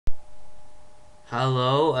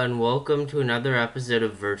Hello and welcome to another episode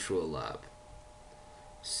of Virtual Lab.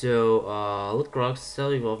 With rocks, the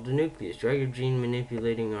cell evolved a nucleus. Drag your gene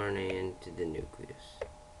manipulating RNA into the nucleus.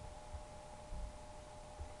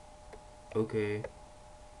 Okay.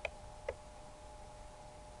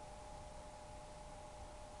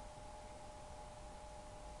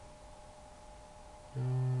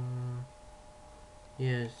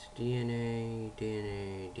 Yes, DNA.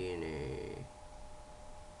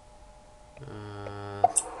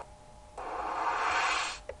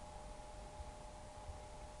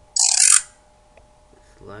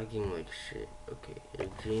 It's lagging like shit. Okay. A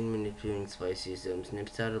gene manipulating spliceosome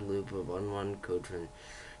snips out a loop of unwanted code from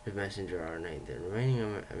the messenger RNA. The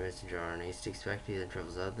remaining messenger RNA sticks back to and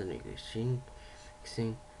travels out the nucleus. Gene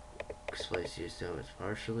mixing spliceosome is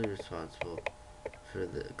partially responsible for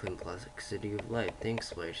the complexity of life.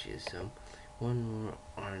 Thanks, spliceosome. One more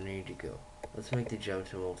RNA to go. Let's make the jump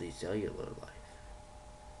to multicellular life.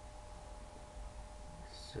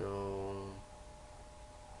 So,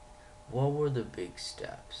 what were the big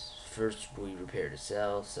steps? First, we repaired a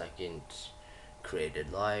cell. Second,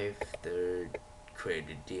 created life. Third,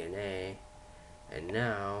 created DNA. And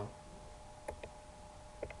now,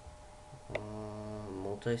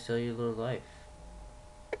 multicellular life.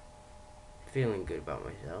 Feeling good about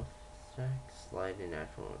myself. Slide in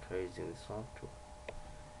natural mode using the software.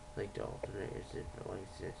 Like to alternate your zip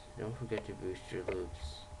like this. Don't forget to boost your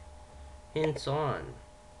loops. Hints on.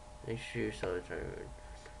 Make sure your cells are in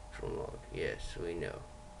neutral mode. Yes, we know.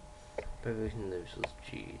 By boosting loops with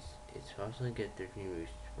G's, it's possible to get 13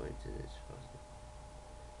 boost points in this puzzle.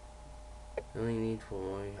 You only need 4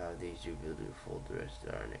 more. You have these, you'll be able to fold the rest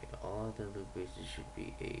of the RNA. All other loop bases should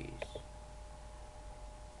be A's.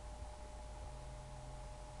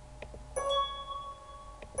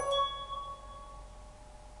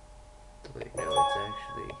 Wait, no, it's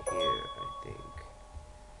actually here, I think.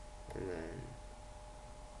 And then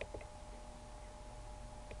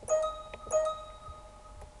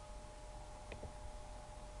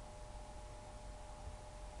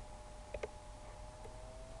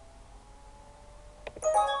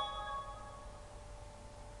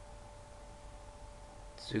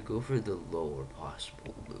so go for the lower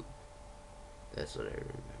possible loop. That's what I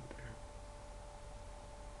remember.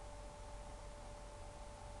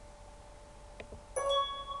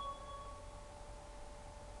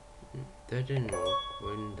 That didn't work.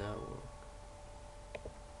 Why didn't that work?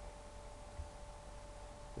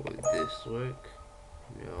 Would this work?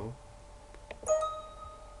 No.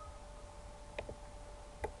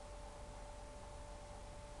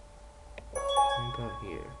 How about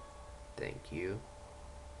here? Thank you.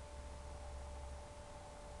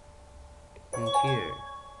 And here.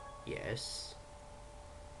 Yes.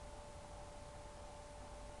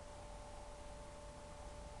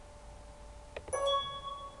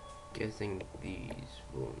 Guessing these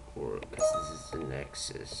won't work because this is the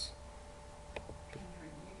nexus.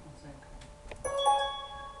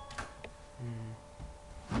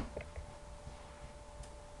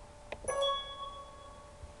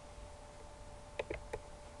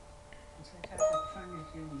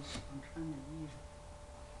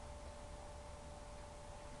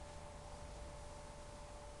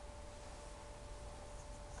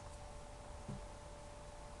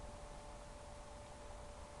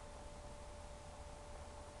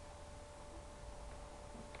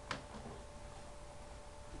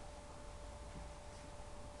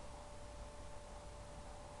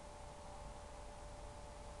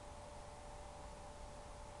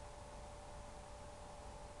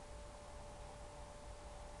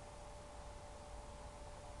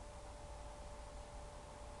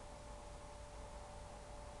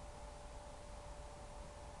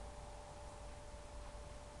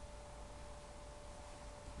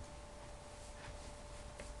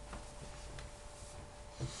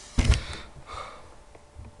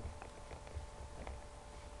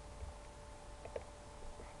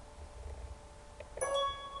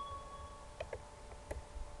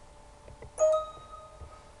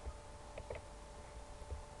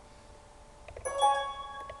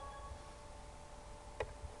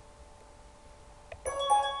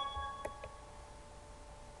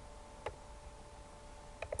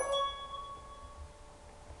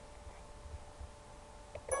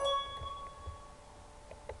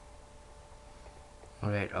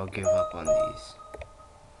 Alright, I'll give up on these.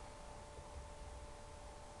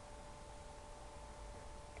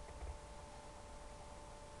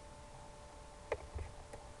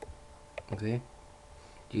 Okay?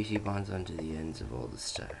 DC bonds onto the ends of all the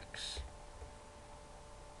stacks.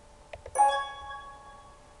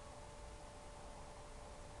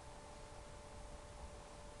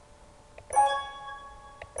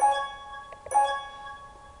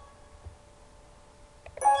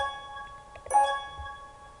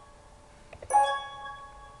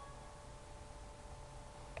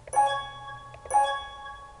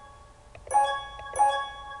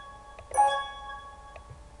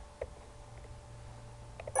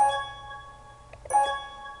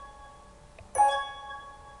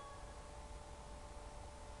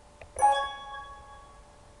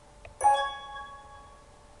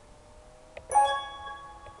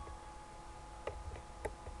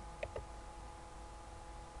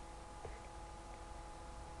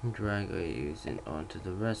 and drag AUs in onto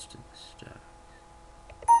the rest of the stack.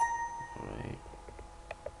 Alright.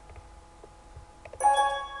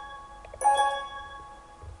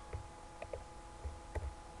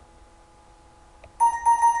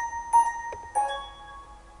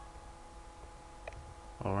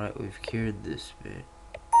 Alright, we've cured this bit.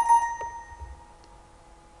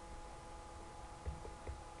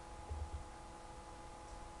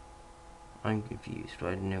 I'm confused.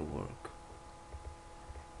 Why didn't it work?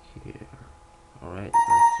 Here. Alright,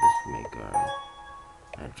 let's just make our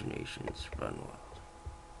imaginations run wild.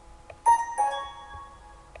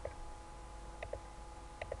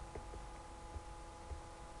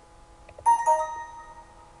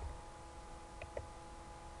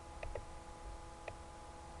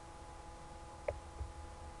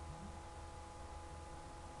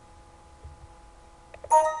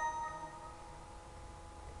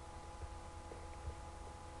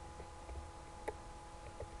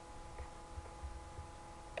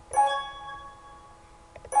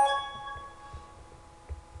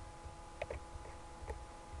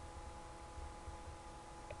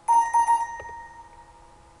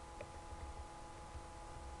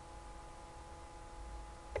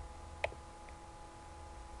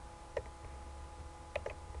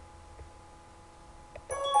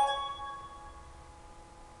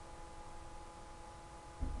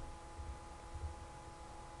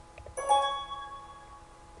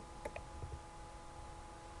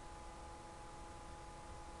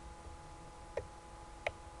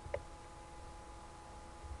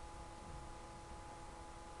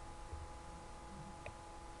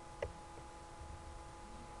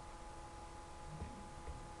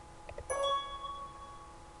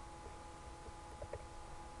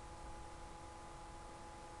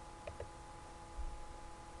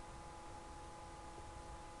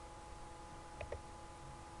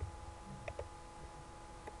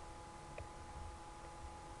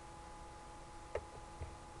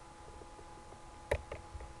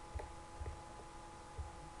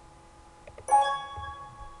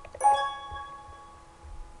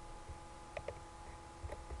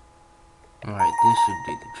 Alright, this should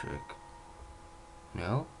do the trick.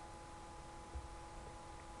 No?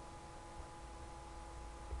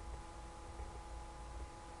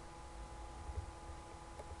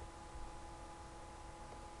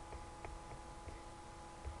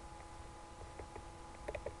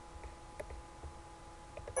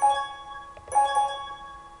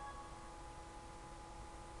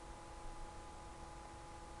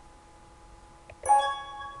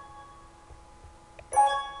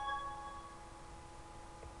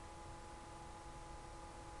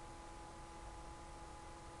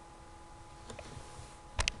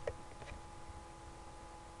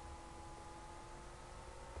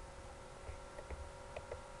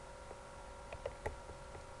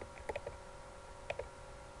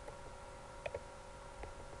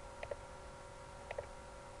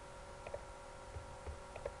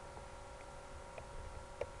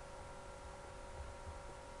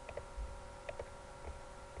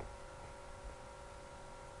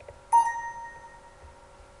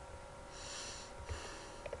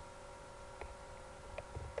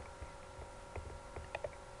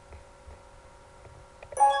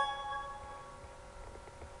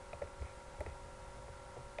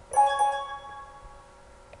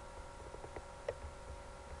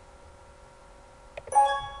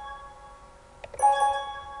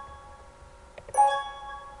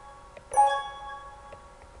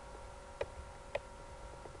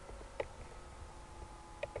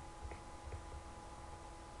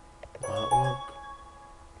 Will that work?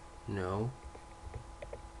 No.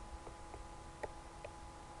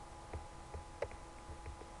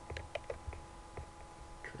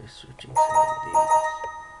 Try switching some of these.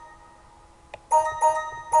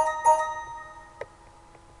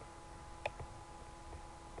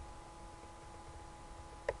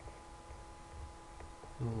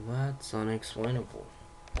 Well, that's unexplainable.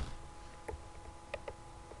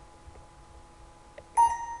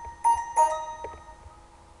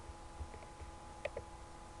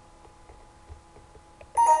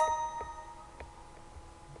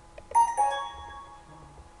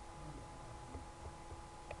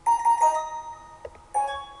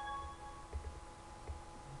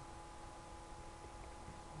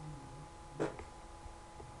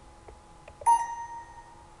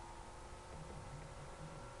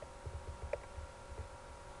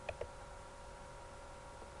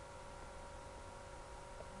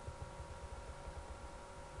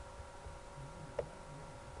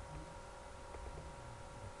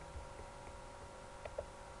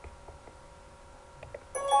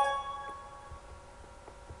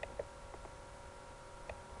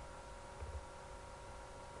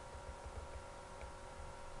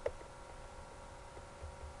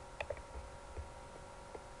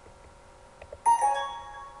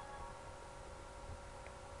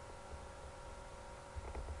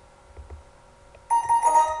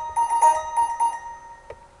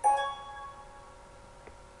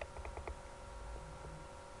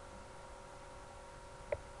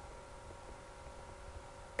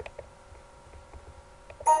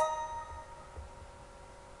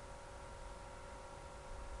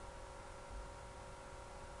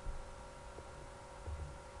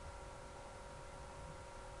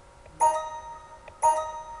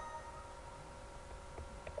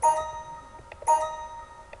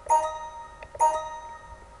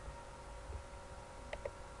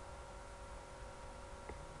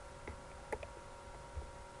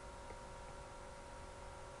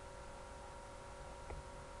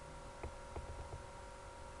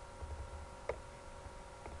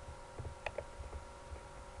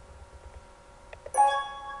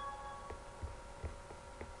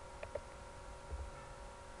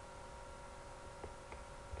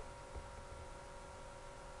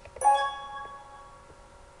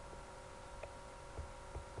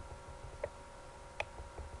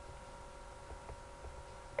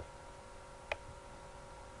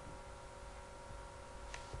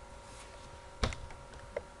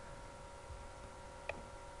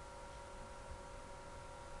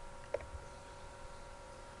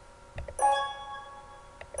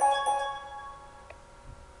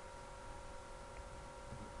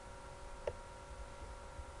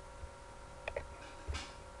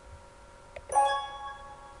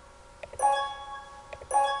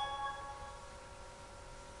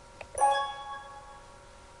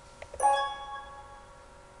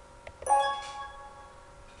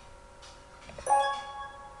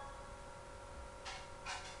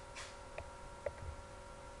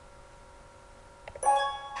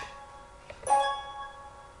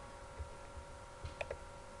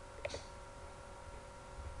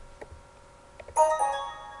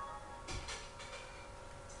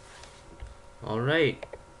 Alright.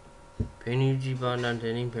 Paint UG bond onto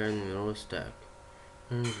any pair in the middle of the stack.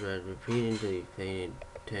 Turns red. Repeat until you've painted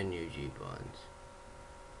 10 UG bonds.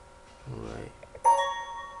 Alright.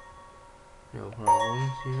 No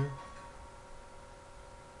problems here.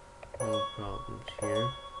 No problems here.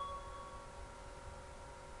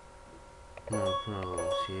 No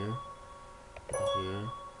problems here. Here.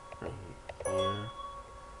 Right here.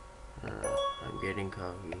 I'm getting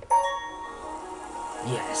cocky.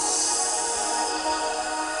 Yes!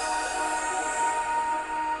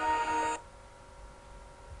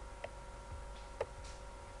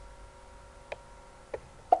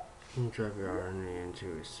 You can drop your RNA into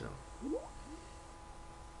your cell.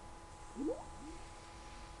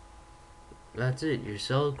 That's it. Your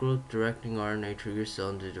cell growth directing RNA triggers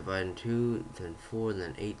cell to divide in 2, then 4,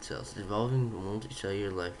 then 8 cells, evolving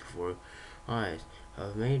multicellular life before our eyes.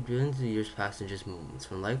 Have made billions of years pass in just moments.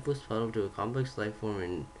 From lifeless puddle to a complex life form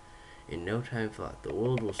in no time flat. The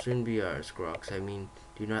world will soon be ours, Grox. I mean,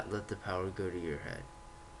 do not let the power go to your head.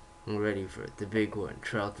 I'm ready for it. The big one.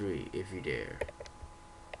 Trial 3, if you dare.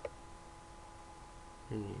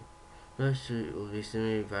 First, it will be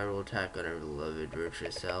simulated viral attack on our beloved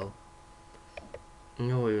virtuous cell. You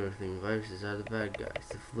know what you're thinking. Viruses are the bad guys.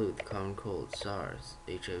 The flu, the common cold, SARS,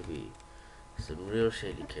 HIV. Some real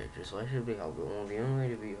shady characters. Why should we help them? Well, the only way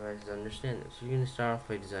to beat viruses is to understand them. So you're going to start off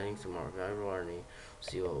by designing some more viral RNA.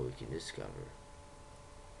 See what we can discover.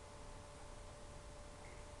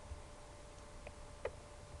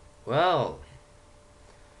 Well,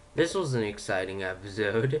 this was an exciting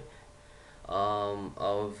episode of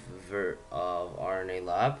RNA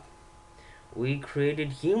Lab. We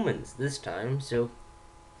created humans this time, so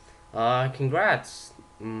congrats.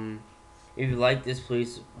 If you like this,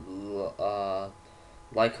 please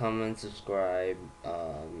like, comment, subscribe.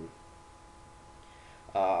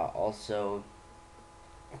 Also,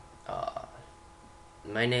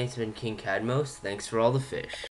 my name's been King Cadmos. Thanks for all the fish.